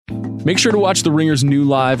Make sure to watch The Ringer's new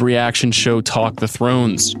live reaction show, Talk the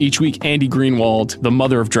Thrones. Each week, Andy Greenwald, the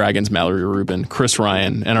mother of dragons Mallory Rubin, Chris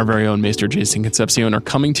Ryan, and our very own Maester Jason Concepcion are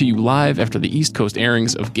coming to you live after the East Coast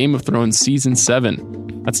airings of Game of Thrones Season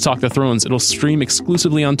 7. That's Talk the Thrones. It'll stream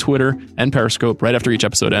exclusively on Twitter and Periscope right after each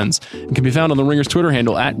episode ends and can be found on The Ringer's Twitter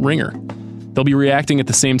handle @Ringer. They'll be reacting at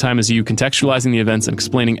the same time as you, contextualizing the events and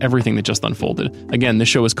explaining everything that just unfolded. Again, this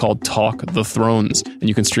show is called Talk the Thrones, and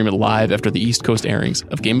you can stream it live after the East Coast airings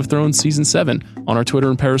of Game of Thrones Season 7 on our Twitter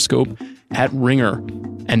and Periscope @Ringer.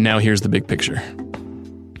 And now here's the big picture.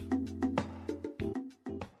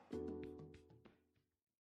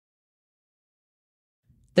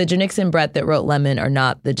 The Janicza and Brett that wrote Lemon are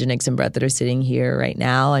not the Janicza and Brett that are sitting here right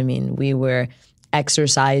now. I mean, we were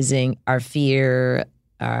exercising our fear,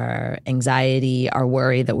 our anxiety, our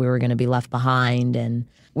worry that we were going to be left behind. And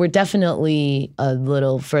we're definitely a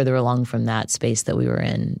little further along from that space that we were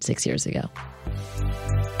in 6 years ago.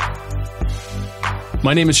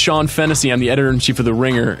 My name is Sean Fennessy. I'm the editor-in-chief of The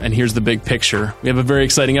Ringer, and here's the big picture. We have a very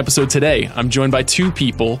exciting episode today. I'm joined by two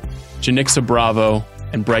people, Janicza Bravo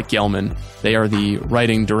and Brett Gelman. They are the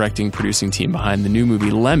writing, directing, producing team behind the new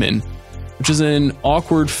movie Lemon, which is an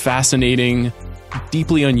awkward, fascinating,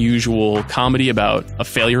 deeply unusual comedy about a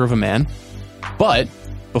failure of a man. But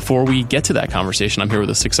before we get to that conversation, I'm here with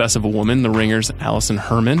the success of a woman, The Ringer's Allison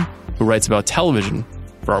Herman, who writes about television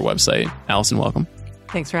for our website. Allison, welcome.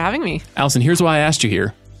 Thanks for having me. Allison, here's why I asked you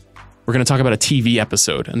here. We're going to talk about a TV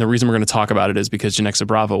episode, and the reason we're going to talk about it is because Janicza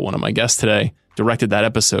Bravo, one of my guests today, directed that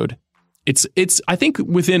episode. It's I think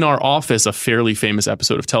within our office, a fairly famous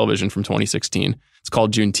episode of television from 2016. It's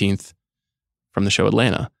called Juneteenth, from the show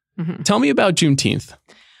Atlanta. Mm-hmm. Tell me about Juneteenth.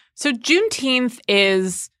 So Juneteenth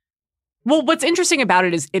is, well, what's interesting about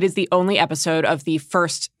it is the only episode of the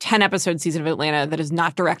first 10-episode season of Atlanta that is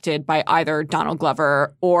not directed by either Donald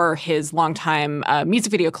Glover or his longtime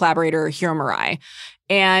music video collaborator, Hiro Murai.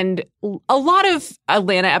 And a lot of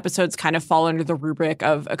Atlanta episodes kind of fall under the rubric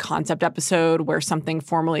of a concept episode where something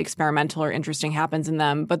formally experimental or interesting happens in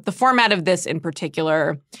them. But the format of this in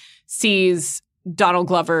particular sees Donald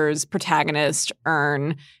Glover's protagonist,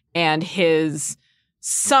 Ern, and his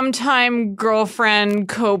sometime girlfriend,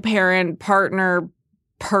 co-parent, partner,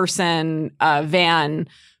 person, Van,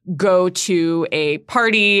 go to a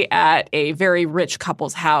party at a very rich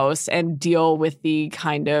couple's house and deal with the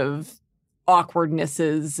kind of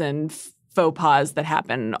awkwardnesses and faux pas that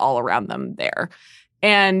happen all around them there.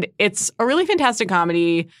 And it's a really fantastic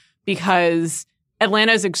comedy because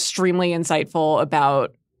Atlanta is extremely insightful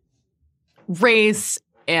about race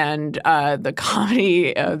and the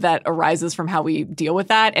comedy that arises from how we deal with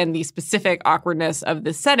that. And the specific awkwardness of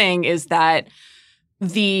this setting is that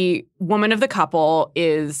the woman of the couple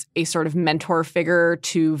is a sort of mentor figure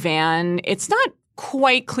to Van. It's not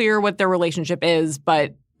quite clear what their relationship is,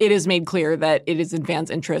 but it is made clear that it is in Van's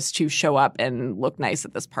interest to show up and look nice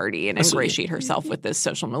at this party and ingratiate herself with this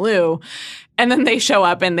social milieu. And then they show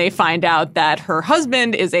up and they find out that her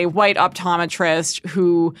husband is a white optometrist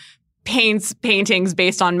who paints paintings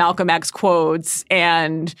based on Malcolm X quotes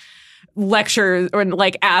and lectures or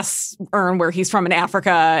like asks Ern where he's from in Africa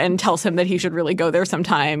and tells him that he should really go there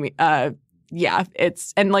sometime.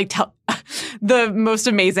 It's and like the most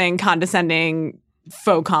amazing condescending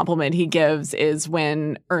faux compliment he gives is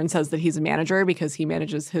when Ern says that he's a manager because he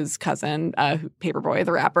manages his cousin, Paperboy,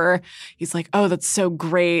 the rapper. He's like, oh, that's so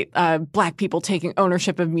great. Black people taking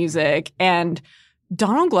ownership of music. And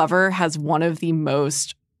Donald Glover has one of the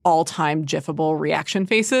most all-time GIFable reaction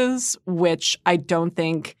faces, which I don't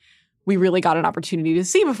think we really got an opportunity to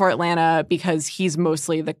see before Atlanta because he's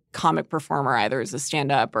mostly the comic performer, either as a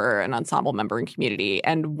stand-up or an ensemble member in Community.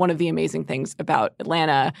 And one of the amazing things about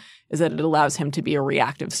Atlanta is that it allows him to be a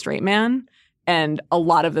reactive straight man. And a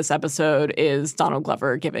lot of this episode is Donald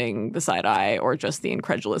Glover giving the side eye or just the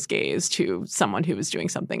incredulous gaze to someone who is doing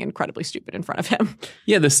something incredibly stupid in front of him.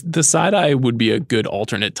 Yeah, the side eye would be a good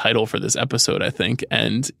alternate title for this episode, I think.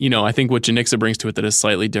 And, I think what Janicza brings to it that is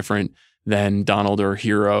slightly different than Donald or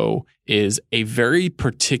Hiro is a very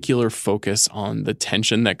particular focus on the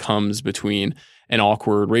tension that comes between an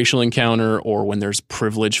awkward racial encounter or when there's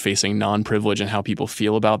privilege facing non-privilege and how people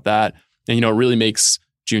feel about that. And, it really makes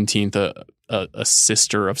Juneteenth a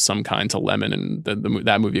sister of some kind to Lemon, and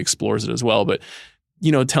that movie explores it as well. But,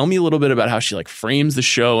 tell me a little bit about how she frames the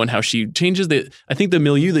show and how she changes I think the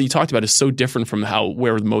milieu that you talked about is so different from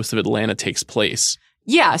where most of Atlanta takes place.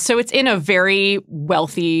 Yeah, so it's in a very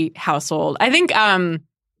wealthy household. I think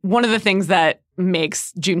one of the things that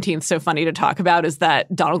makes Juneteenth so funny to talk about is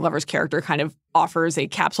that Donald Glover's character kind of offers a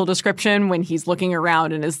capsule description when he's looking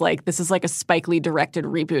around and is like, this is like a Spike Lee directed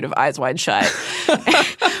reboot of Eyes Wide Shut,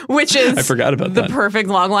 which is I forgot about the that. perfect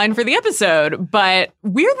logline for the episode. But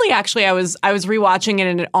weirdly, actually, I was rewatching it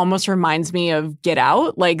and it almost reminds me of Get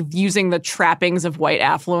Out, like using the trappings of white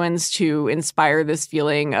affluence to inspire this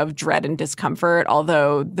feeling of dread and discomfort,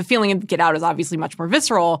 although the feeling in Get Out is obviously much more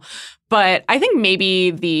visceral. But I think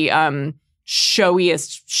maybe the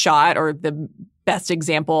showiest shot or the best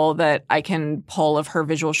example that I can pull of her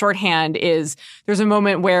visual shorthand is there's a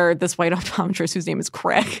moment where this white optometrist, whose name is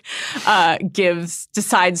Craig,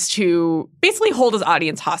 decides to basically hold his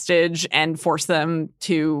audience hostage and force them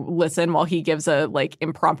to listen while he gives a like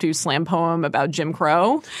impromptu slam poem about Jim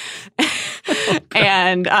Crow.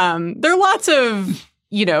 And there are lots of,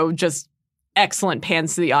 just excellent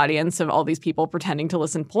pans to the audience of all these people pretending to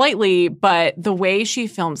listen politely, but the way she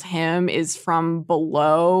films him is from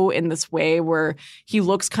below in this way where he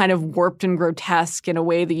looks kind of warped and grotesque in a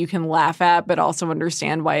way that you can laugh at, but also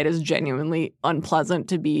understand why it is genuinely unpleasant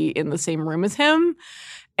to be in the same room as him.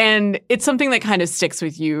 And it's something that kind of sticks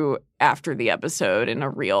with you after the episode in a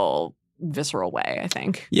real visceral way, I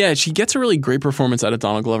think. Yeah, she gets a really great performance out of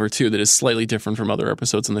Donald Glover, too, that is slightly different from other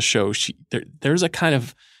episodes in the show. There's a kind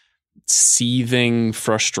of seething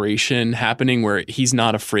frustration happening where he's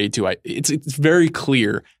not afraid to. It's very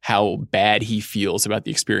clear how bad he feels about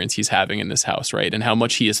the experience he's having in this house, right? And how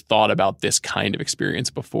much he has thought about this kind of experience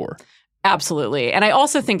before. Absolutely. And I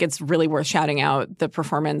also think it's really worth shouting out the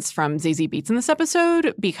performance from Zazie Beetz in this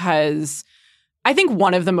episode, because I think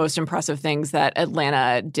one of the most impressive things that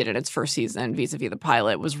Atlanta did in its first season vis-a-vis the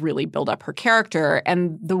pilot was really build up her character.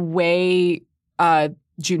 And the way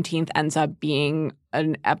Juneteenth ends up being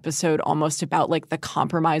an episode almost about like the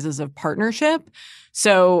compromises of partnership.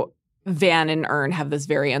 So Van and Ern have this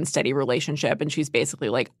very unsteady relationship, and she's basically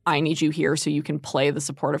like, I need you here so you can play the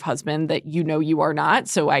supportive husband that you are not,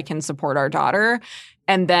 so I can support our daughter.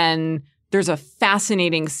 And then there's a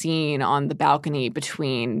fascinating scene on the balcony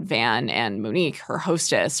between Van and Monique, her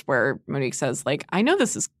hostess, where Monique says, like, I know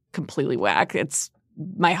this is completely whack.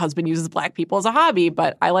 My husband uses black people as a hobby,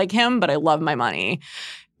 but I like him, but I love my money.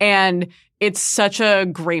 And it's such a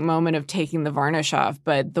great moment of taking the varnish off.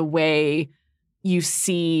 But the way you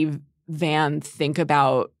see Van think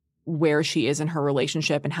about where she is in her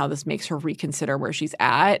relationship and how this makes her reconsider where she's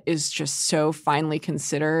at is just so finely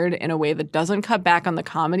considered in a way that doesn't cut back on the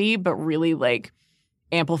comedy, but really like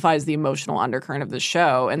amplifies the emotional undercurrent of the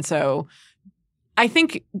show. And so I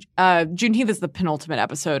think Juneteenth is the penultimate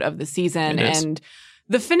episode of the season, and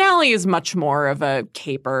the finale is much more of a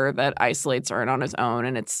caper that isolates Ern on his own,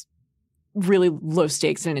 and it's really low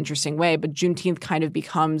stakes in an interesting way. But Juneteenth kind of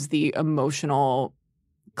becomes the emotional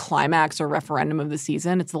climax or referendum of the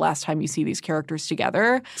season. It's the last time you see these characters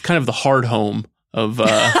together. It's kind of the hard home of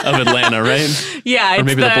Atlanta, right? Yeah, it's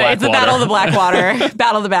the Battle of the Blackwater,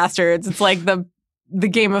 Battle of the Bastards. It's like the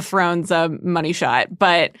Game of Thrones money shot.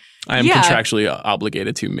 But I am contractually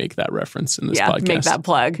obligated to make that reference in this podcast. Make that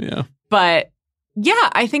plug. Yeah. But yeah,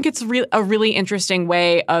 I think it's a really interesting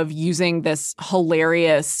way of using this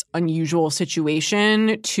hilarious, unusual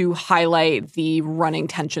situation to highlight the running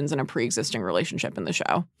tensions in a pre-existing relationship in the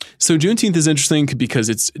show. So Juneteenth is interesting because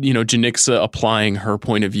it's, Janicza applying her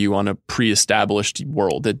point of view on a pre-established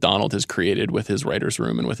world that Donald has created with his writer's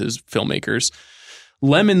room and with his filmmakers.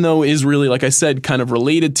 Lemon, though, is really, like I said, kind of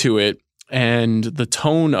related to it. And the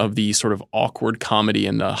tone of the sort of awkward comedy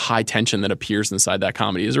and the high tension that appears inside that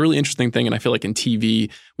comedy is a really interesting thing. And I feel like in TV,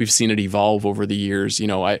 we've seen it evolve over the years.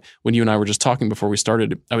 When you and I were just talking before we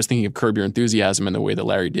started, I was thinking of Curb Your Enthusiasm and the way that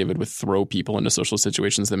Larry David would throw people into social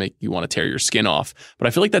situations that make you want to tear your skin off. But I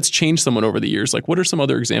feel like that's changed somewhat over the years. Like, what are some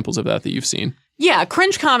other examples of that you've seen? Yeah,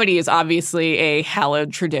 cringe comedy is obviously a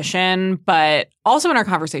hallowed tradition. But also in our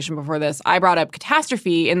conversation before this, I brought up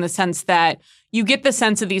Catastrophe in the sense that you get the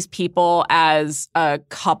sense of these people as a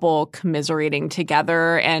couple commiserating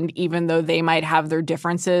together. And even though they might have their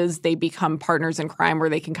differences, they become partners in crime where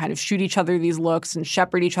they can kind of shoot each other these looks and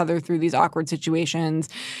shepherd each other through these awkward situations.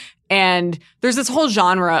 And there's this whole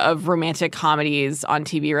genre of romantic comedies on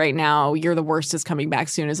TV right now. You're the Worst is coming back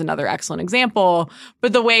soon is another excellent example.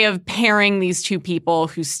 But the way of pairing these two people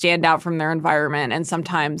who stand out from their environment and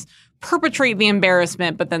sometimes perpetrate the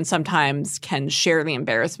embarrassment, but then sometimes can share the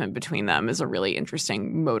embarrassment between them is a really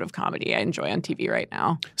interesting mode of comedy I enjoy on TV right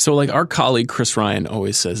now. So like our colleague Chris Ryan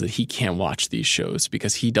always says that he can't watch these shows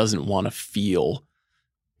because he doesn't want to feel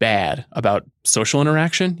bad about social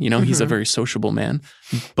interaction. You know, he's a very sociable man.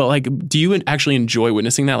 But like, do you actually enjoy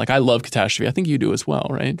witnessing that? Like, I love Catastrophe. I think you do as well,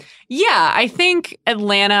 right? Yeah, I think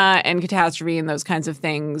Atlanta and Catastrophe and those kinds of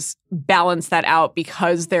things balance that out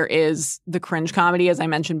because there is the cringe comedy, as I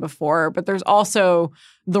mentioned before, but there's also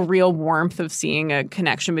the real warmth of seeing a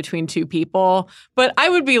connection between two people. But I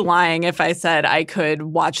would be lying if I said I could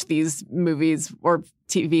watch these movies or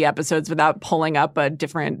TV episodes without pulling up a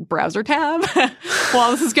different browser tab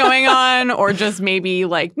while this is going on, or just maybe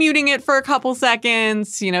like muting it for a couple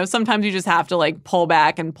seconds. You know, sometimes you just have to like pull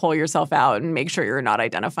back and pull yourself out and make sure you're not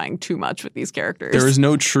identifying too much with these characters. There is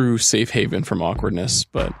no true safe haven from awkwardness.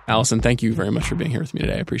 But Allison, thank you very much for being here with me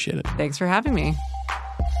today. I appreciate it. Thanks for having me.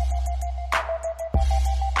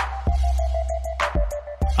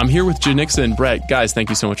 I'm here with Janicza and Brett. Guys, thank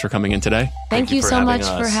you so much for coming in today. Thank you so much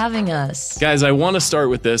for having us. Guys, I want to start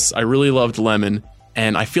with this. I really loved Lemon.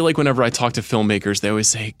 And I feel like whenever I talk to filmmakers, they always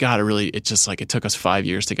say, God, it took us 5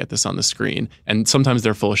 years to get this on the screen. And sometimes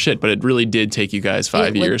they're full of shit, but it really did take you guys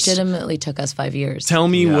 5 years. It legitimately took us 5 years. Tell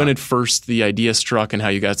me when the idea struck and how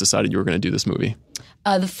you guys decided you were going to do this movie.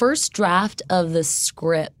 The first draft of the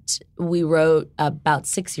script we wrote about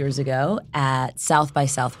 6 years ago at South by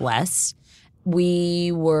Southwest.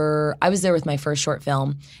 I was there with my first short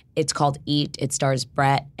film. It's called Eat. It stars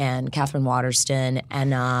Brett and Catherine Waterston.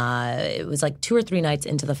 And it was like 2 or 3 nights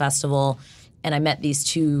into the festival. And I met these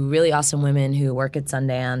 2 really awesome women who work at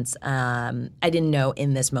Sundance. I didn't know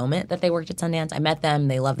in this moment that they worked at Sundance. I met them.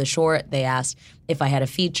 They loved the short. They asked if I had a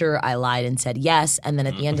feature. I lied and said yes. And then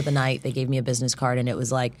at the end of the night, they gave me a business card. And it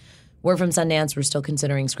was like, we're from Sundance. We're still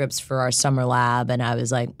considering scripts for our summer lab. And I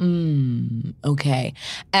was like, okay.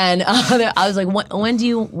 And I was like, when do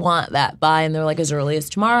you want that by? And they were like, as early as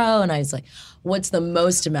tomorrow. And I was like, what's the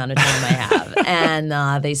most amount of time I have?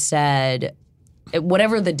 And they said,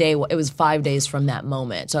 whatever the day, it was 5 days from that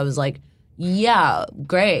moment. So I was like, yeah,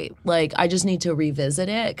 great. Like, I just need to revisit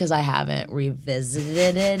it because I haven't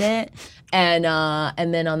revisited it. And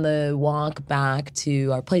then on the walk back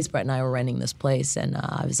to our place, Brett and I were renting this place, and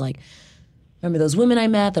I was like, remember those women I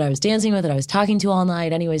met that I was dancing with, that I was talking to all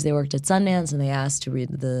night? Anyways, they worked at Sundance, and they asked to read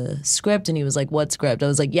the script, and he was like, what script? I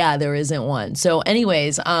was like, yeah, there isn't one. So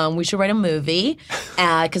anyways, we should write a movie,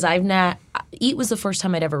 because Eat was the first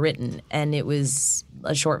time I'd ever written, and it was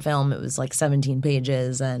a short film. It was like 17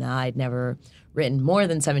 pages, and I'd never written more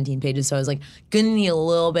than 17 pages. So I was like, gonna need a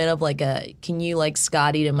little bit of like can you like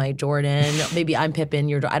Scotty to my Jordan? Maybe I'm Pippin,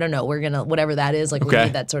 I don't know. We're gonna, whatever that is, like we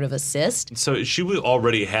need that sort of assist. So she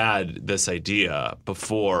already had this idea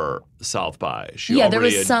before South by. She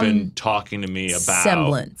already had been talking to me about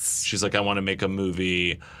semblance. She's like, I want to make a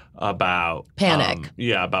movie about panic.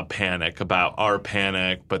 About panic, about our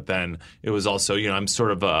panic. But then it was also,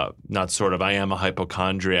 I am a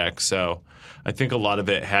hypochondriac. So I think a lot of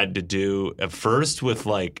it had to do at first with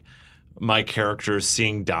like my characters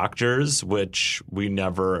seeing doctors, which we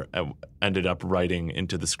never ended up writing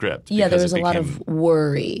into the script. Yeah, there was a lot of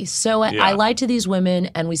worry. So I lied to these women,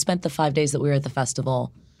 and we spent the 5 days that we were at the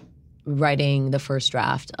festival writing the first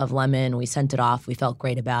draft of Lemon. We sent it off. We felt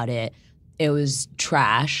great about it. It was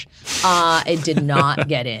trash. It did not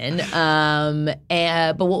get in.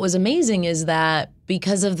 But what was amazing is that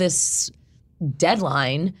because of this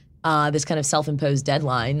deadline, this kind of self-imposed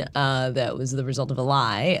deadline that was the result of a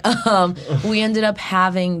lie, we ended up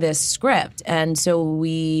having this script. And so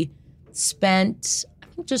we spent, I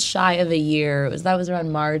think, just shy of a year. That was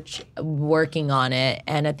around March, working on it.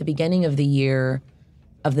 And at the beginning of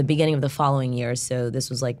the following year, so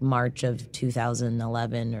this was like March of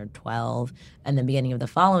 2011 or 12, and the beginning of the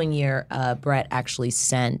following year, Brett actually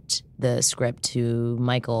sent the script to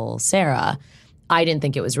Michael Cera. I didn't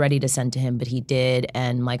think it was ready to send to him, but he did,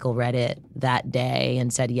 and Michael read it that day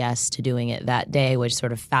and said yes to doing it that day, which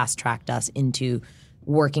sort of fast-tracked us into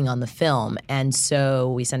working on the film. And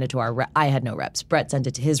so we sent it to I had no reps. Brett sent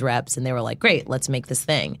it to his reps, and they were like, great, let's make this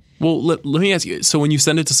thing. Well, let me ask you, so when you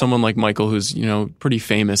send it to someone like Michael, who's, pretty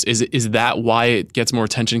famous, is that why it gets more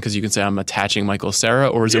attention because you can say I'm attaching Michael Cera,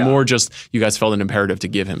 or is it more just you guys felt an imperative to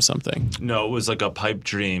give him something? No, it was like a pipe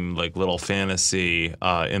dream, like little fantasy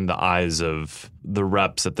in the eyes of the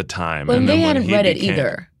reps at the time. Well, and they hadn't read it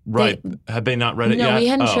either. Right. Had they not read it yet? No, we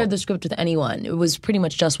hadn't shared the script with anyone. It was pretty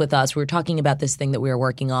much just with us. We were talking about this thing that we were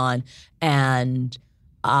working on, and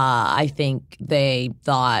I think they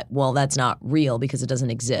thought, well, that's not real because it doesn't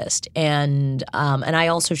exist. And I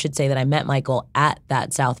also should say that I met Michael at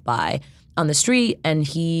that South by on the street, and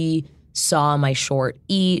he saw my short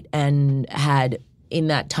Eat and had in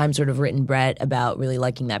that time sort of written Brett about really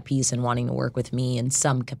liking that piece and wanting to work with me in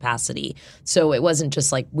some capacity. So it wasn't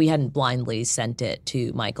just like we hadn't blindly sent it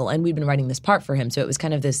to Michael, and we'd been writing this part for him. So it was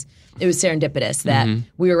kind of this, it was serendipitous that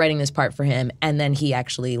we were writing this part for him, and then he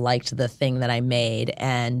actually liked the thing that I made.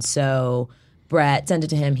 And so Brett sent it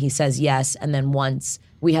to him, he says yes, and then once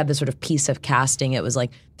we had this sort of piece of casting, it was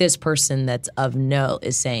like this person that's of note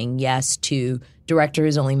is saying yes to director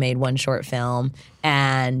who's only made one short film,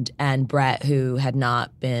 and Brett, who had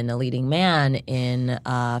not been a leading man in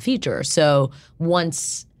a feature. So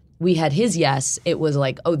once we had his yes, it was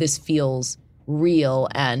like, oh, this feels real,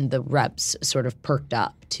 and the reps sort of perked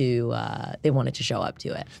up to, they wanted to show up to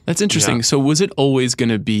it. That's interesting. Yeah. So was it always going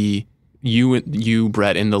to be you,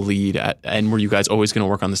 Brett, in the lead, and were you guys always going to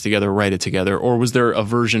work on this together, write it together, or was there a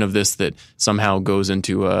version of this that somehow goes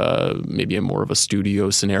into maybe a more of a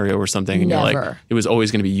studio scenario or something, and Never. you're like, it was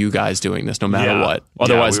always going to be you guys doing this no matter Yeah. what,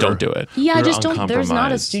 otherwise Yeah, we were- don't do it. Yeah, We're just don't. There's not a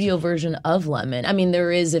uncompromised. studio version of Lemon. I mean,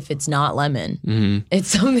 there is if it's not Lemon. It's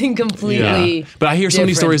something completely. But I hear so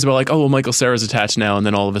many different. stories about like, oh, well, Michael Cera's attached now, and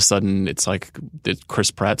then all of a sudden it's like it's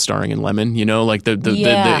Chris Pratt starring in Lemon, like the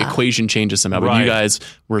Yeah. equation changes somehow, but Right. you guys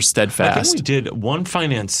were I steadfast. think we did. One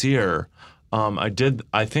financier,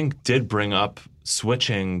 I think did bring up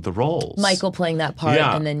switching the roles. Michael playing that part,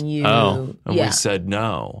 Yeah. and then you. Oh. And we said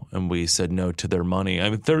no, and we said no to their money. I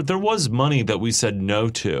mean, there was money that we said no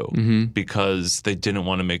to because they didn't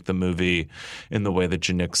want to make the movie in the way that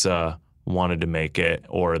Janicza wanted to make it,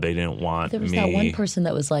 or they didn't want There was me. that one person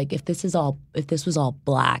that was like, if this was all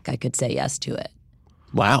black, I could say yes to it.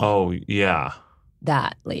 Wow. Oh yeah,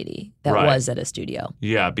 That lady that Right. was at a studio.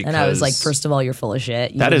 yeah. Because And I was like, first of all, you're full of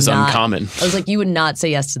shit. You That would is not- uncommon. I was like, you would not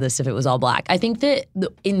say yes to this if it was all black. I think that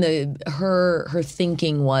her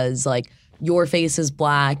thinking was like, your face is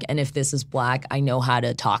black, and if this is black, I know how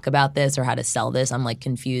to talk about this or how to sell this. I'm like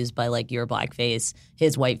confused by like your black face,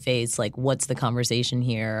 his white face. Like, what's the conversation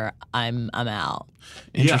here? I'm out.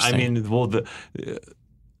 yeah. I Interesting. mean, well, the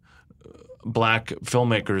black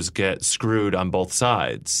filmmakers get screwed on both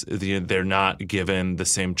sides. They're not given the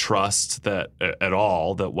same trust that at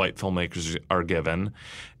all that white filmmakers are given,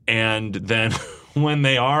 and then when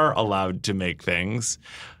they are allowed to make things,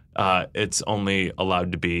 it's only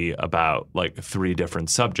allowed to be about like 3 different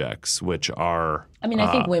subjects, which are. I mean,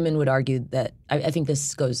 I think women would argue that. I think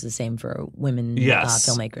this goes the same for women Yes.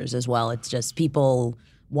 filmmakers as well. It's just people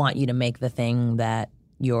want you to make the thing that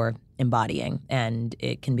you're embodying, and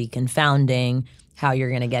it can be confounding how you're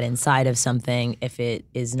going to get inside of something if it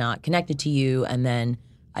is not connected to you. And then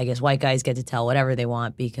I guess white guys get to tell whatever they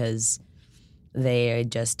want because they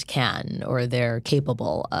just can or they're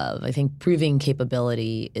capable of. I think proving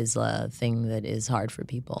capability is a thing that is hard for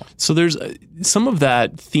people. So there's some of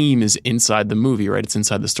that theme is inside the movie, right? It's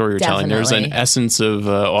inside the story you're telling. There's an Definitely. essence of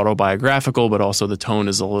autobiographical, but also the tone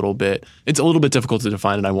is it's a little bit difficult to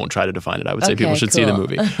define, and I won't try to define it. I would say Okay, people should see the cool.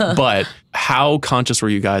 movie. But how conscious were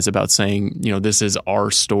you guys about saying, this is our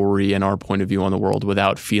story and our point of view on the world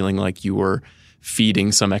without feeling like you were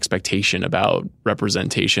feeding some expectation about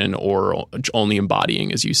representation or only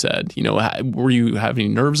embodying, as you said? Were you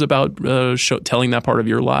having nerves about telling that part of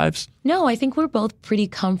your lives? No, I think we're both pretty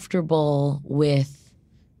comfortable with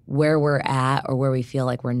where we're at or where we feel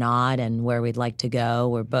like we're not and where we'd like to go.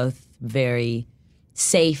 We're both very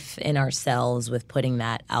safe in ourselves with putting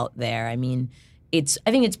that out there. I mean, I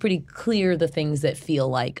think it's pretty clear the things that feel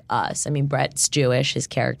like us. I mean, Brett's Jewish, his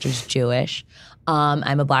character's Jewish.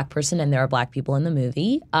 I'm a black person, and there are black people in the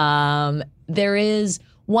movie. There is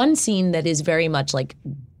one scene that is very much like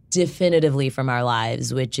definitively from our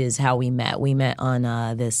lives, which is how we met. We met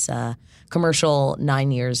on this commercial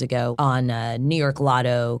 9 years ago on a New York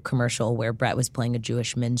Lotto commercial where Brett was playing a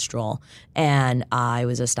Jewish minstrel, and I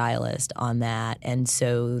was a stylist on that. And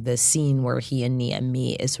so the scene where he and Nia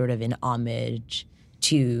meet is sort of an homage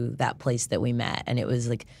to that place that we met. And it was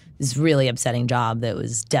like this really upsetting job that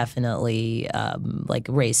was definitely like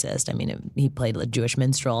racist. I mean, he played a Jewish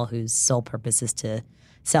minstrel whose sole purpose is to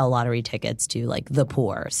sell lottery tickets to like the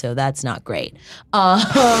poor. So that's not great.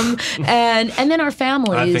 And then our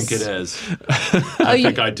families. I think it is. I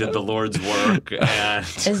think I did the Lord's work. And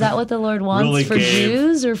Is that what the Lord wants really for gave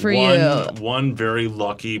Jews or for you? one very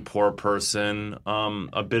lucky poor person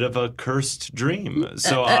a bit of a cursed dream.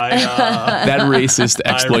 So I That racist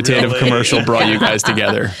exploitative really- commercial brought you guys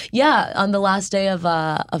together. Yeah, on the last day of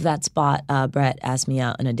that spot, Brett asked me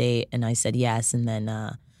out on a date, and I said yes. And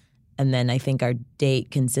then I think our date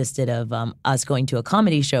consisted of us going to a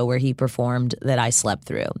comedy show where he performed that I slept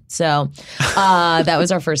through. So that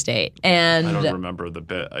was our first date. And I don't remember the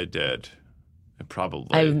bit I did.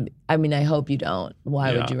 Probably. I mean, I hope you don't.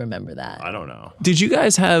 Why Yeah. would you remember that? I don't know. Did you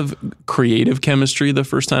guys have creative chemistry the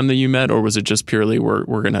first time that you met, or was it just purely we're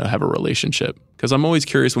going to have a relationship? Because I'm always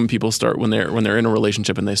curious when people start when they're in a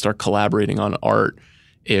relationship and they start collaborating on art,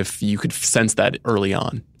 if you could sense that early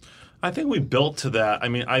on. I think we built to that. I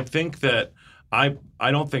mean, I think that I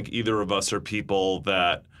don't think either of us are people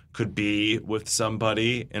that could be with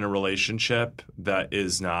somebody in a relationship that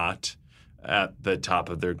is not at the top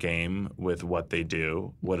of their game with what they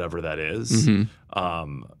do, whatever that is.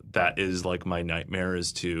 That is like my nightmare,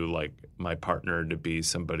 is to like my partner to be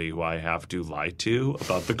somebody who I have to lie to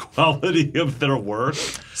about the quality of their work.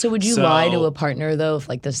 So would you lie to a partner though if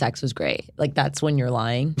like the sex was great? Like that's when you're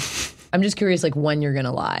lying? I'm just curious like when you're going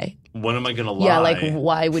to lie. When am I going to lie? Yeah, like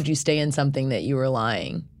why would you stay in something that you were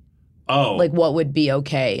lying? Oh. Like what would be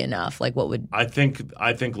okay enough? Like what would I think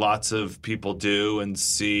lots of people do and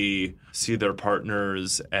see their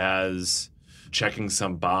partners as checking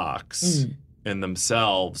some box in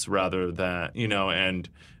themselves rather than,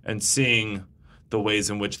 and seeing the ways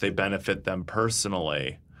in which they benefit them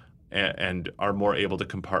personally and are more able to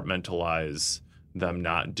compartmentalize them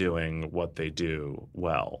not doing what they do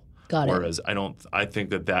well. Got it. Whereas I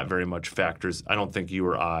think that very much factors. I don't think you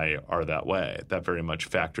or I are that way. That very much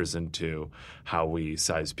factors into how we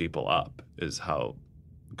size people up, is how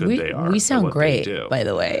good they are. We at sound what great, they do. by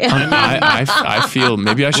the way. I feel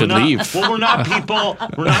maybe I should leave. Well, we're not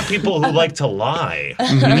people who like to lie.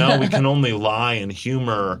 We can only lie and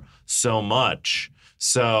humor so much.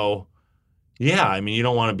 So, yeah, I mean, you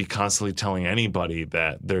don't want to be constantly telling anybody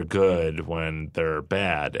that they're good when they're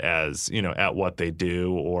bad at what they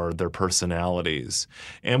do or their personalities.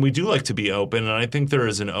 And we do like to be open, and I think there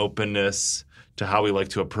is an openness to how we like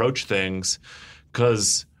to approach things,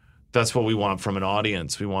 because that's what we want from an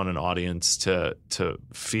audience. We want an audience to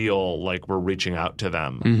feel like we're reaching out to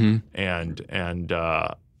them and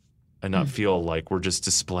not feel like we're just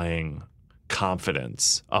displaying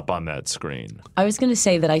confidence up on that screen. I was going to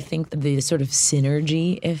say that I think the sort of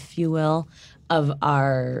synergy, if you will, of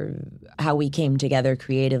how we came together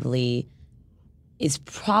creatively is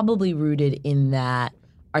probably rooted in that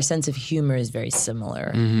our sense of humor is very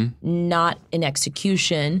similar. Not in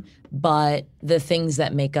execution, but the things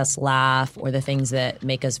that make us laugh or the things that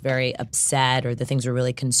make us very upset or the things we're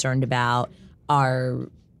really concerned about are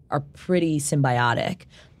pretty symbiotic.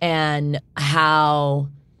 And how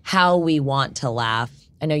we want to laugh.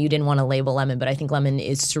 I know you didn't want to label Lemon, but I think Lemon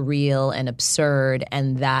is surreal and absurd,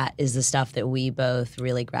 and that is the stuff that we both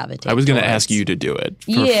really gravitate I was going to towards. ask you to do it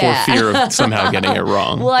for fear of somehow getting it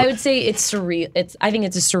wrong. Well, I would say it's surreal. I think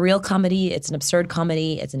it's a surreal comedy. It's an absurd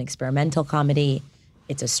comedy. It's an experimental comedy.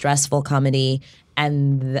 It's a stressful comedy.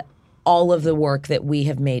 And all of the work that we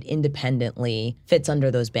have made independently fits under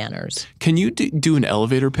those banners. Can you do an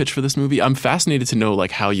elevator pitch for this movie? I'm fascinated to know like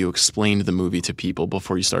how you explained the movie to people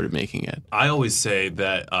before you started making it. I always say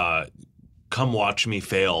that come watch me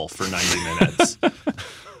fail for 90 minutes.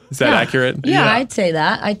 Is that accurate? Yeah, I'd say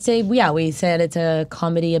that. I'd say, we said it's a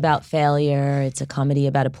comedy about failure. It's a comedy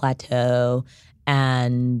about a plateau.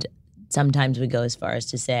 And sometimes we go as far as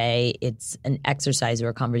to say it's an exercise or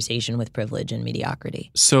a conversation with privilege and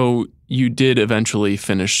mediocrity. So you did eventually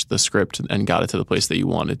finish the script and got it to the place that you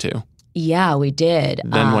wanted to. Yeah, we did.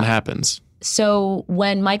 Then what happens? So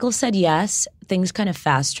when Michael said yes, things kind of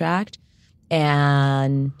fast-tracked,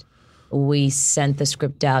 and we sent the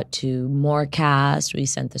script out to more cast. We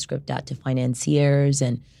sent the script out to financiers,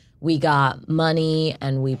 and we got money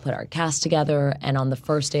and we put our cast together. And on the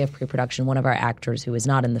first day of pre-production, one of our actors who is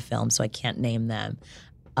not in the film, so I can't name them,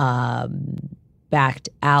 backed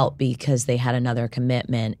out because they had another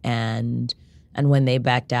commitment. And when they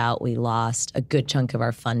backed out, we lost a good chunk of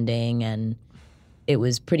our funding, and it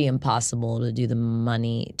was pretty impossible to do the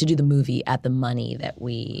movie at the money that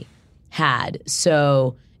we had.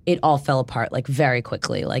 So it all fell apart like very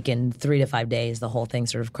quickly. Like in 3 to 5 days, the whole thing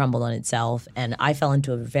sort of crumbled on itself. And I fell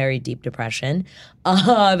into a very deep depression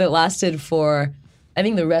that lasted for, I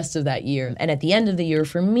think, the rest of that year. And at the end of the year,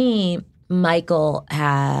 for me, Michael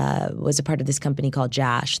was a part of this company called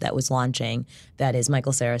Jash that was launching. That is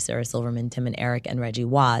Michael Cera, Sarah Silverman, Tim and Eric, and Reggie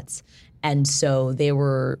Watts. And so they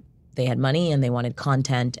had money and they wanted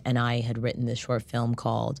content. And I had written this short film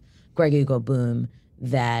called Gregory Go Boom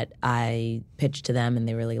that I pitched to them and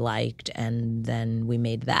they really liked, and then we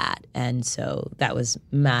made that. And so that was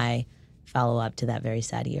my follow-up to that very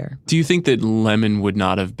sad year. Do you think that Lemon would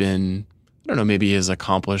not have been, I don't know, maybe as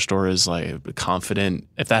accomplished or as like confident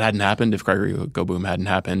if that hadn't happened, if Gregory Go Boom hadn't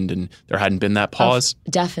happened and there hadn't been that pause?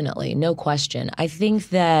 Definitely, no question. I think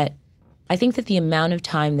that I think that the amount of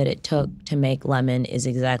time that it took to make Lemon is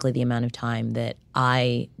exactly the amount of time that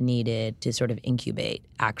I needed to sort of incubate,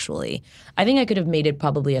 actually. I think I could have made it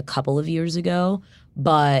probably a couple of years ago,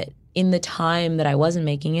 but in the time that I wasn't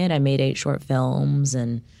making it, I made 8 short films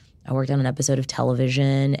and I worked on an episode of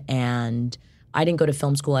television, and I didn't go to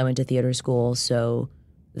film school. I went to theater school. So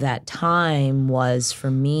that time was, for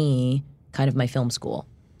me, kind of my film school.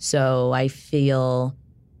 So I feel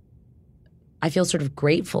sort of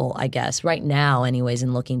grateful, I guess. Right now, anyways,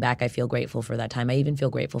 and looking back, I feel grateful for that time. I even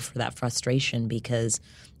feel grateful for that frustration because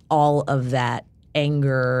all of that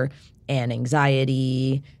anger and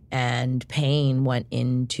anxiety and pain went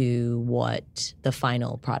into what the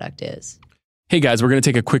final product is. Hey guys, we're going to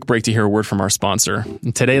take a quick break to hear a word from our sponsor.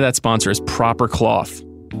 And today that sponsor is Proper Cloth.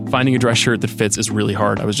 Finding a dress shirt that fits is really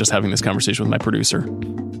hard. I was just having this conversation with my producer.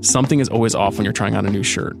 Something is always off when you're trying on a new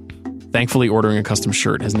shirt. Thankfully, ordering a custom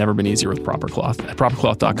shirt has never been easier with Proper Cloth. At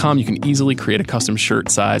propercloth.com, you can easily create a custom shirt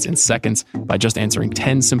size in seconds by just answering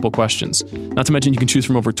 10 simple questions. Not to mention, you can choose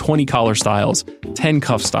from over 20 collar styles, 10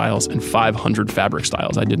 cuff styles, and 500 fabric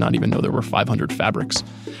styles. I did not even know there were 500 fabrics.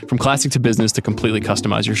 From classic to business to completely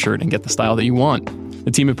customize your shirt and get the style that you want.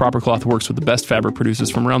 The team at Proper Cloth works with the best fabric producers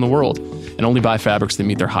from around the world and only buy fabrics that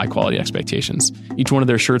meet their high quality expectations. Each one of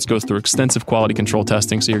their shirts goes through extensive quality control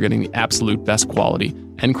testing, so you're getting the absolute best quality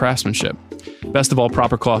and craftsmanship. Best of all,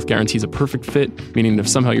 Proper Cloth guarantees a perfect fit, meaning that if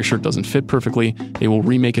somehow your shirt doesn't fit perfectly, they will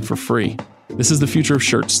remake it for free. This is the future of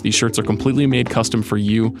shirts. These shirts are completely made custom for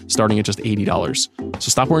you, starting at just $80. So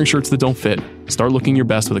stop wearing shirts that don't fit. Start looking your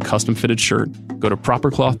best with a custom fitted shirt. Go to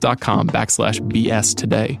propercloth.com/BS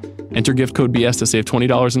today. Enter gift code BS to save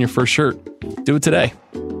 $20 on your first shirt. Do it today.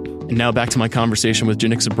 And now back to my conversation with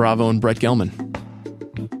Janicza Bravo and Brett Gelman.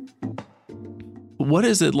 What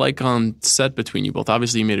is it like on set between you both?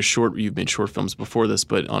 Obviously, you've made short films before this,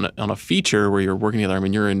 but on a feature where you're working together, I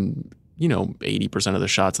mean, you're in, 80% of the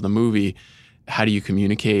shots of the movie. How do you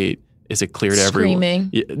communicate? Is it clear to everyone? Screaming.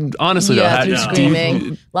 Yeah, honestly, yeah, though,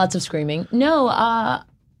 screaming. Lots of screaming. No, I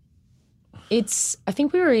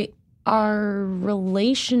think our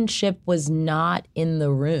relationship was not in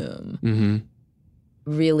the room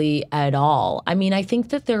really at all. I mean, I think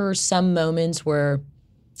that there are some moments where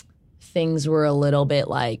things were a little bit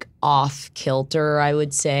like off kilter, I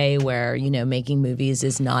would say, where, making movies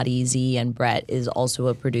is not easy, and Brett is also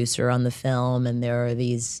a producer on the film, and there are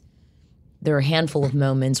a handful of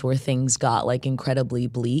moments where things got like incredibly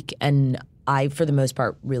bleak, and I, for the most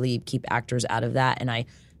part, really keep actors out of that, and I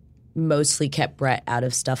mostly kept Brett out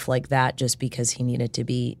of stuff like that just because he needed to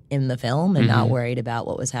be in the film and not worried about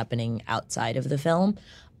what was happening outside of the film.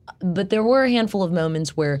 But there were a handful of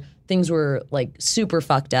moments where things were like super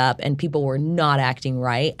fucked up and people were not acting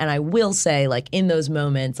right. And I will say, like, in those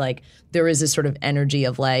moments, like, there is this sort of energy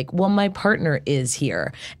of like, well, my partner is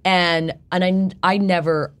here. And I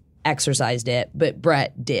never exercised it, but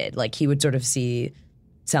Brett did. Like, he would sort of see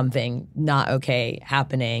something not okay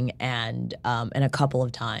happening, and a couple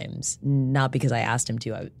of times, not because I asked him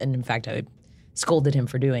to, and in fact I scolded him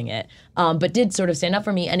for doing it, but did sort of stand up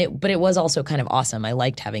for me, but it was also kind of awesome. I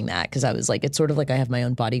liked having that because I was like, it's sort of like I have my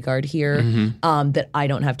own bodyguard here, that I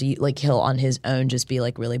don't have to, like, he'll on his own just be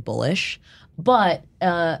like really bullish. But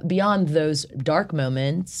beyond those dark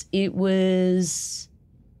moments, it was,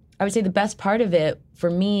 I would say, the best part of it for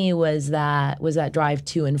me was that drive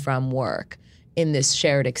to and from work, in this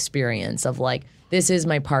shared experience of like, this is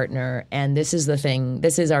my partner and this is the thing,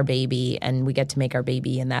 this is our baby, and we get to make our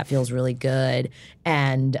baby, and that feels really good.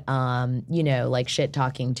 And like shit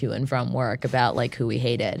talking to and from work about like who we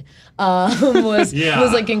hated was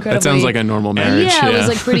like incredibly. That sounds like a normal marriage. Yeah, it was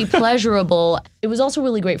like pretty pleasurable. It was also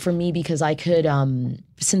really great for me because I could,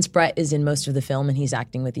 since Brett is in most of the film and he's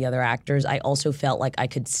acting with the other actors, I also felt like I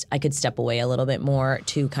could step away a little bit more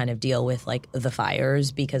to kind of deal with like the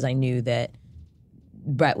fires, because I knew that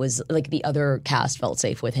Brett was like, the other cast felt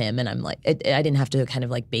safe with him, and I'm like, I didn't have to kind of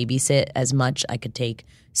like babysit as much. I could take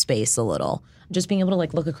space a little. Just being able to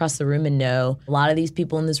like look across the room and know a lot of these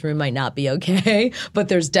people in this room might not be okay, but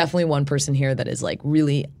there's definitely one person here that is like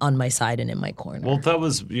really on my side and in my corner. Well, that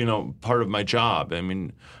was, part of my job. I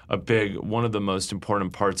mean, one of the most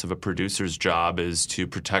important parts of a producer's job is to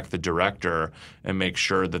protect the director and make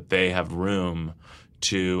sure that they have room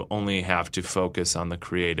to only have to focus on the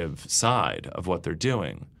creative side of what they're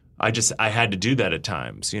doing. I had to do that at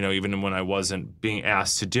times, even when I wasn't being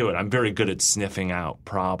asked to do it. I'm very good at sniffing out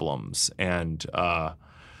problems and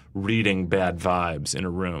reading bad vibes in a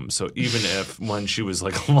room. So even if when she was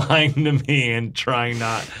like lying to me and trying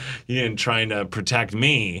to protect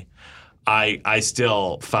me, I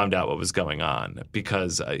still found out what was going on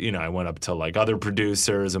because, I went up to like other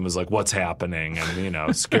producers and was like, what's happening?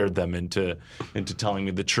 And, scared them into telling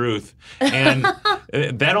me the truth. And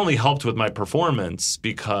that only helped with my performance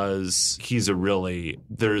because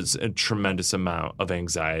there's a tremendous amount of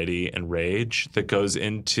anxiety and rage that goes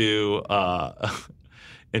into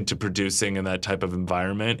producing in that type of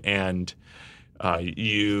environment. And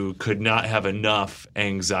you could not have enough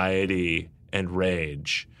anxiety and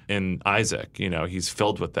rage in Isaac. He's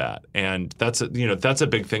filled with that. And that's a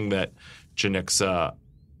big thing that Janicza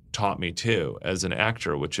taught me too as an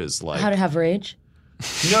actor, which is like how to have rage.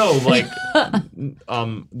 No, like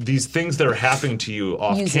these things that are happening to you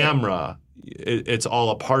off camera. It's all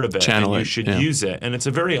a part of it. Channel and you it, should yeah. use it. And it's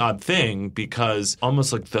a very odd thing because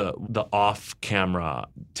almost like the off camera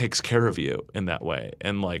takes care of you in that way,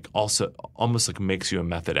 and like also almost like makes you a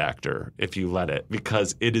method actor if you let it,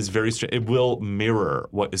 because it is it will mirror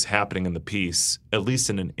what is happening in the piece, at least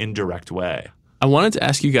in an indirect way. I wanted to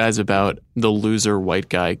ask you guys about the loser white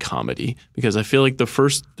guy comedy, because I feel like the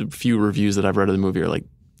first few reviews that I've read of the movie are like,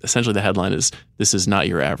 essentially the headline is, "This is not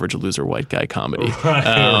your average loser white guy comedy."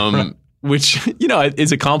 Right. Which,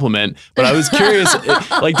 is a compliment. But I was curious,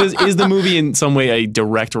 is the movie in some way a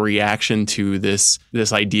direct reaction to this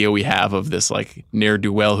idea we have of this like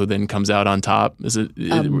ne'er-do-well who then comes out on top? Is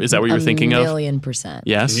that what you're thinking of? 1,000,000%.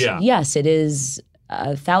 Yes? Yeah. Yes, it is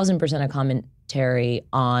 1,000% a commentary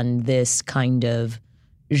on this kind of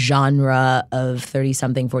genre of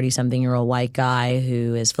 30-something, 40-something-year-old white guy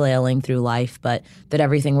who is flailing through life, but that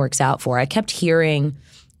everything works out for. I kept hearing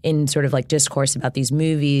in sort of like discourse about these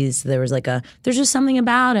movies, there was like there's just something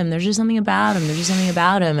about him, there's just something about him, there's just something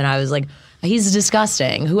about him. And I was like, he's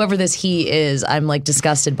disgusting. Whoever this he is, I'm like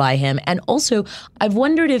disgusted by him. And also, I've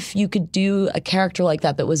wondered if you could do a character like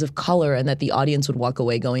that was of color and that the audience would walk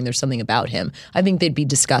away going, there's something about him. I think they'd be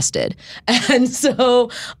disgusted. And so,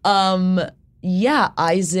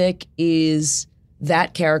 Isaac is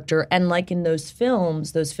that character. And like in those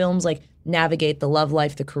films like navigate the love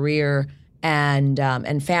life, the career, and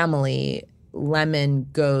family. Lemon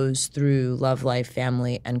goes through love life,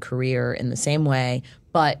 family, and career in the same way,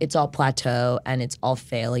 but it's all plateau and it's all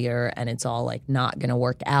failure and it's all like not going to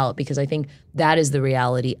work out, because I think that is the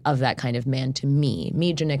reality of that kind of man to me.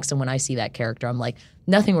 Janicza, when I see that character, I'm like,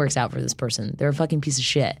 nothing works out for this person. They're a fucking piece of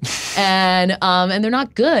shit. And they're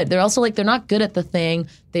not good. They're also like, they're not good at the thing.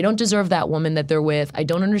 They don't deserve that woman that they're with. I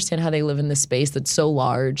don't understand how they live in this space that's so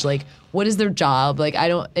large. Like, what is their job? Like,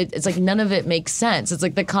 it's like none of it makes sense. It's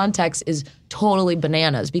like the context is totally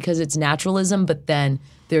bananas because it's naturalism, but then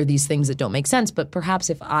there are these things that don't make sense. But perhaps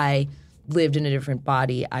if I lived in a different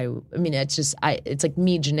body, it's like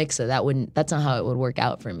Janicza. That's not how it would work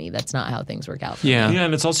out for me. That's not how things work out for me. Yeah,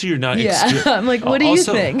 and it's also you're not. I'm like, what do you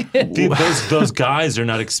think? those guys are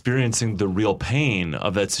not experiencing the real pain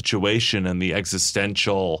of that situation and the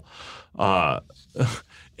existential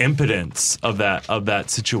impotence of that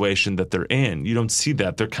situation that they're in. You don't see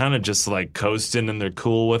that. They're kind of just like coasting and they're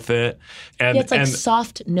cool with it. And it's like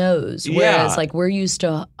soft nose, whereas like we're used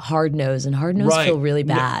to hard nose, and hard nose feel really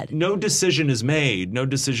bad. No decision is made.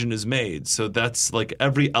 So that's like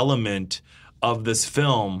every element of this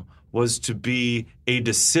film was to be a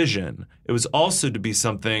decision. It was also to be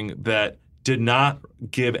something that did not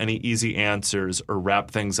give any easy answers or wrap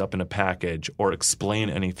things up in a package or explain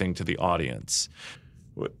anything to the audience.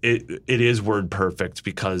 It is word perfect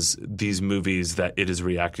because these movies that it is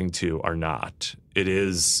reacting to are not. It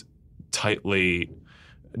is tightly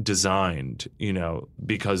designed,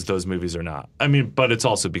 because those movies are not. I mean, but it's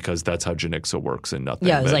also because that's how Janicza works and nothing.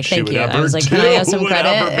 Yeah, I was like, thank you. I was like, can I have some credit?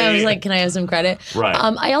 I was like, can I have some credit? Right.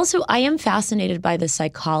 I am fascinated by the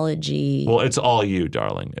psychology. Well, it's all you,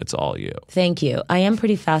 darling. It's all you. Thank you. I am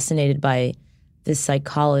pretty fascinated by the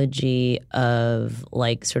psychology of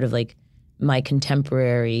like sort of like my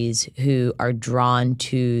contemporaries who are drawn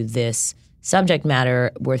to this subject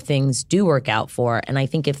matter where things do work out for. And I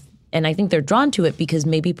think they're drawn to it because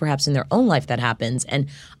maybe perhaps in their own life that happens. And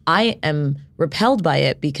I am repelled by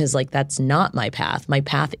it because like that's not my path. My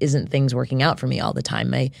path isn't things working out for me all the time.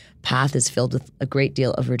 My path is filled with a great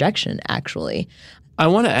deal of rejection, actually. I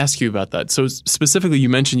want to ask you about that. So specifically, you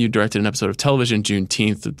mentioned you directed an episode of television,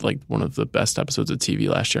 Juneteenth, like one of the best episodes of TV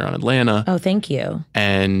last year on Atlanta. Oh, thank you.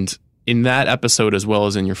 And in that episode, as well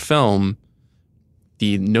as in your film,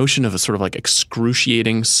 the notion of a sort of like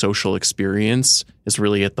excruciating social experience is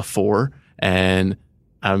really at the fore. And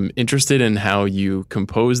I'm interested in how you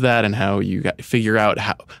compose that and how you figure out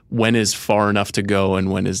when is far enough to go and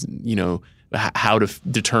when is, how to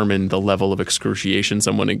determine the level of excruciation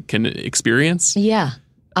someone can experience. Yeah.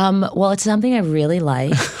 Well, it's something I really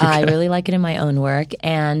like. Okay. I really like it in my own work.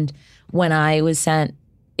 And when I was sent,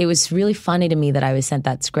 it was really funny to me that I was sent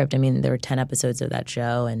that script. I mean, there were 10 episodes of that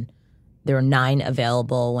show, and there were 9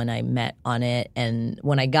 available when I met on it. And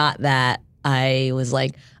when I got that, I was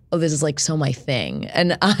like, oh, this is like so my thing.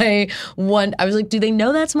 And I was like, do they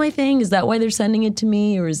know that's my thing? Is that why they're sending it to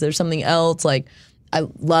me? Or is there something else? Like, I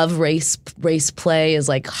love race play is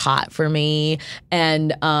like hot for me.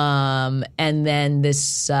 And then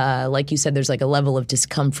this, like you said, there's like a level of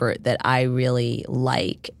discomfort that I really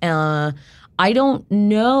like. I don't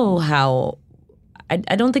know how, I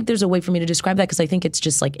don't think there's a way for me to describe that because I think it's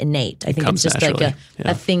just like innate. I think it's just naturally. like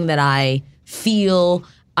a thing that I feel.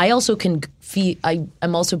 I also can feel,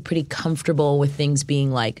 I'm also pretty comfortable with things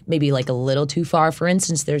being like maybe like a little too far. For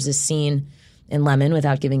instance, there's a scene in Lemon,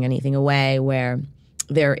 without giving anything away, where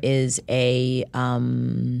there is a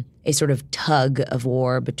sort of tug of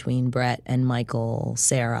war between Brett and Michael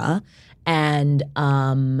Cera. And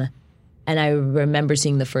I remember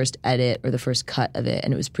seeing the first edit or the first cut of it,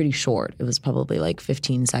 and it was pretty short. It was probably like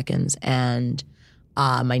 15 seconds. And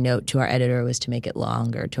my note to our editor was to make it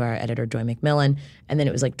longer, to our editor, Joy McMillan. And then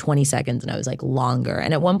it was like 20 seconds, and I was like, longer.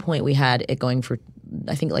 And at one point we had it going for,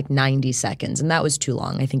 I think, like 90 seconds. And that was too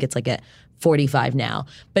long. I think it's like at 45 now.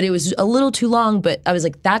 But it was a little too long. But I was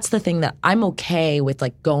like, that's the thing that I'm okay with,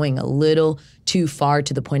 like going a little too far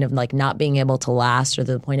to the point of like not being able to last, or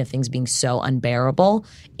the point of things being so unbearable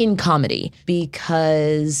in comedy.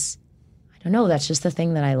 Because, I don't know, that's just the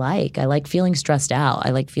thing that I like. I like feeling stressed out. I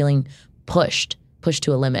like feeling pushed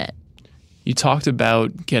to a limit. You talked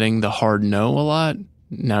about getting the hard no a lot.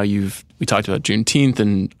 Now we talked about Juneteenth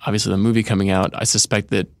and obviously the movie coming out. I suspect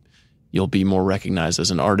that you'll be more recognized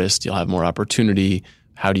as an artist. You'll have more opportunity.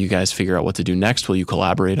 How do you guys figure out what to do next? Will you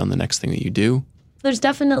collaborate on the next thing that you do? There are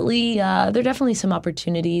definitely some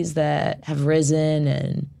opportunities that have risen,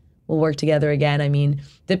 and we'll work together again. I mean,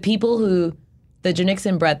 the Janicza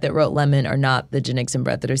and Brett that wrote Lemon are not the Janicza and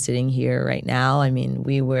Brett that are sitting here right now. I mean,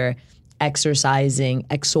 we were exorcising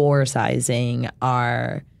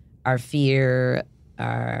our fear,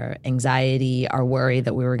 our anxiety, our worry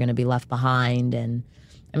that we were going to be left behind. And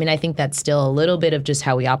I mean, I think that's still a little bit of just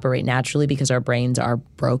how we operate naturally because our brains are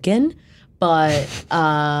broken. But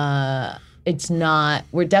it's not,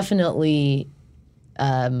 we're definitely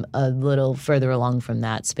a little further along from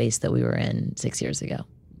that space that we were in 6 years ago.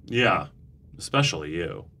 Yeah, especially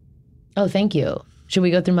you. Oh, thank you. Should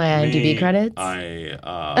we go through my IMDb credits? I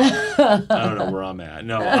don't know where I'm at.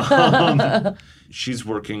 No, she's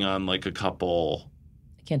working on like a couple.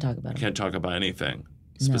 I can't talk about it. Can't talk about anything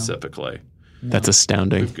specifically. No. That's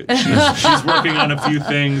astounding. She's working on a few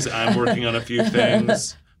things. I'm working on a few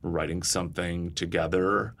things. We're writing something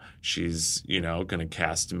together. She's, going to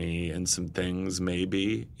cast me in some things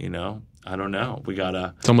maybe, I don't know.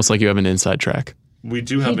 It's almost like you have an inside track. We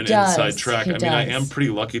do have inside track. I mean, I am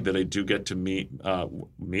pretty lucky that I do get to meet. Have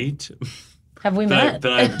we met?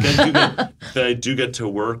 That I do get to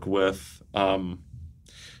work with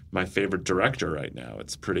my favorite director right now.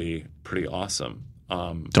 It's pretty awesome.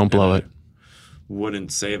 Don't blow it.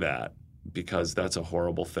 Wouldn't say that because that's a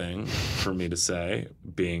horrible thing for me to say,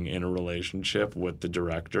 being in a relationship with the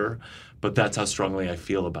director. But that's how strongly I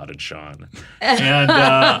feel about it, Sean. And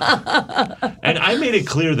I made it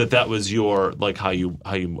clear that was your like how you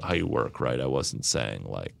work, right? I wasn't saying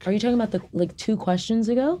like. Are you talking about the 2 questions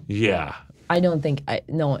ago? Yeah. I don't think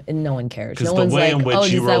no one cares. Because no the way in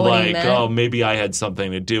which you were like, oh, maybe I had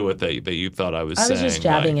something to do with it that you thought I was saying. I was just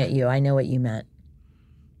jabbing at you. I know what you meant.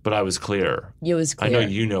 But I was clear. It was clear. I know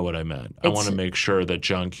you know what I meant. I want to make sure that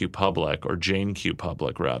John Q. Public, or Jane Q.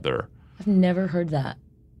 Public, rather. I've never heard that.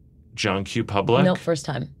 John Q. Public? No, first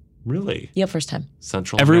time. Really? Yeah, first time.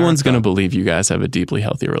 Central Everyone's America. going to believe you guys have a deeply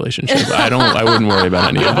healthy relationship. I wouldn't worry about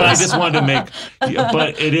any of this. But I just wanted to make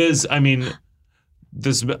but it is, I mean,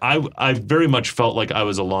 I very much felt like I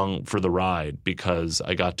was along for the ride because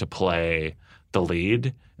I got to play the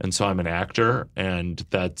lead, and so I'm an actor, and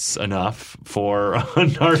that's enough for a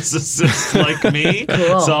narcissist like me.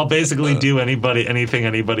 Cool. So I'll basically do anything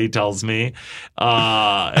anybody tells me,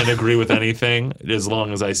 and agree with anything as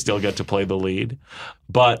long as I still get to play the lead.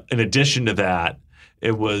 But in addition to that,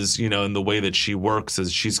 it was, in the way that she works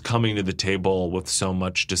is she's coming to the table with so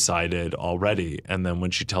much decided already. And then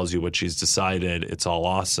when she tells you what she's decided, it's all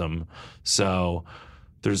awesome. So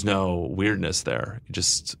there's no weirdness there. You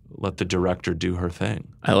just let the director do her thing.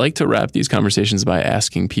 I like to wrap these conversations by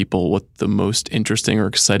asking people what the most interesting or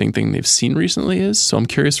exciting thing they've seen recently is. So I'm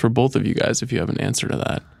curious for both of you guys if you have an answer to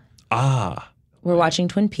that. We're watching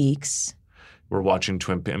Twin Peaks. We're watching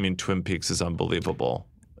Twin Peaks is unbelievable.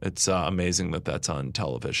 it's amazing that that's on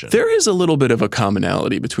television. There is a little bit of a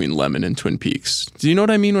commonality between Lemon and Twin Peaks. Do you know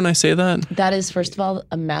what I mean when I say that? That is, first of all,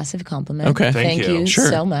 a massive compliment. Okay. Thank you Sure.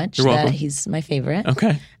 so much. You're welcome. That he's my favorite.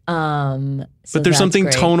 Okay. So But there's that's something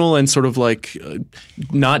great. tonal and sort of like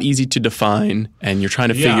not easy to define, and you're trying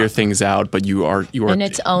to figure things out, but you are in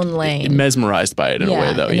its own lane. mesmerized by it in a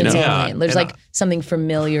way, though. In You its know, own lane. There's like something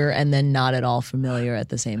familiar and then not at all familiar at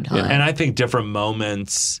the same time. And I think different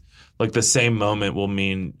moments, like the same moment will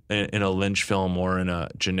mean in a Lynch film or in a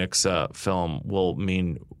Janicza film will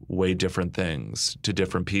mean way different things to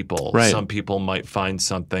different people. Right. Some people might find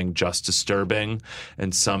something just disturbing,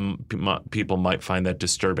 and some people might find that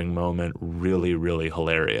disturbing moment really, really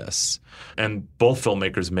hilarious. And both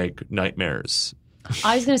filmmakers make nightmares.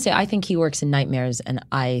 I was going to say, I think he works in nightmares, and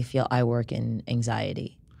I feel I work in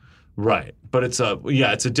anxiety. Right. But it's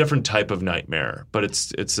a different type of nightmare, but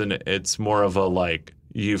it's more of a like,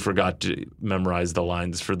 you forgot to memorize the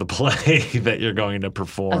lines for the play that you're going to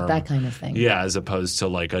perform. That kind of thing. Yeah, as opposed to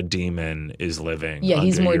like a demon is living Yeah,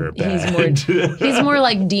 under your bed. he's more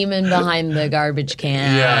like demon behind the garbage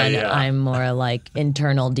can. Yeah. I'm more like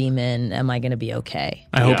internal demon. Am I going to be okay?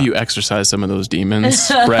 I hope you exercise some of those demons.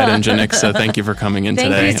 Brett and Janixa, thank you for coming in Thank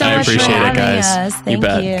today. you so I much for appreciate it, having guys. us. You Thank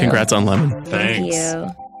bet. you. Congrats on Lemon. Thanks. Thank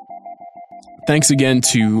you. Thanks again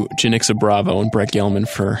to Janicza Bravo and Brett Gelman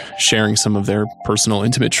for sharing some of their personal,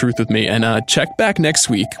 intimate truth with me. And check back next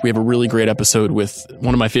week. We have a really great episode with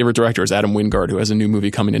one of my favorite directors, Adam Wingard, who has a new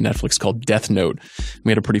movie coming to Netflix called Death Note.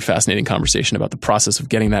 We had a pretty fascinating conversation about the process of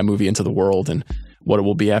getting that movie into the world and what it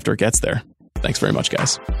will be after it gets there. Thanks very much,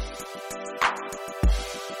 guys.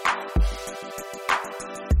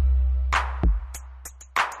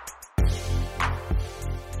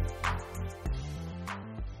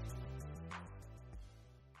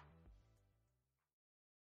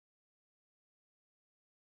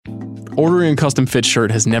 Ordering a custom fit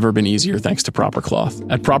shirt has never been easier thanks to Proper Cloth.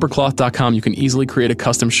 At propercloth.com, you can easily create a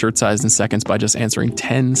custom shirt size in seconds by just answering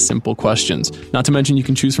 10 simple questions. Not to mention, you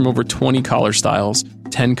can choose from over 20 collar styles,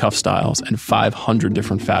 10 cuff styles, and 500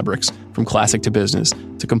 different fabrics, from classic to business,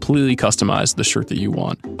 to completely customize the shirt that you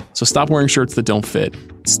want. So stop wearing shirts that don't fit.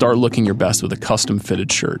 Start looking your best with a custom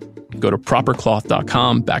fitted shirt. Go to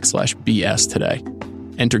propercloth.com/BS today.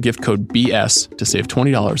 Enter gift code BS to save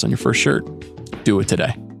 $20 on your first shirt. Do it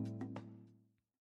today.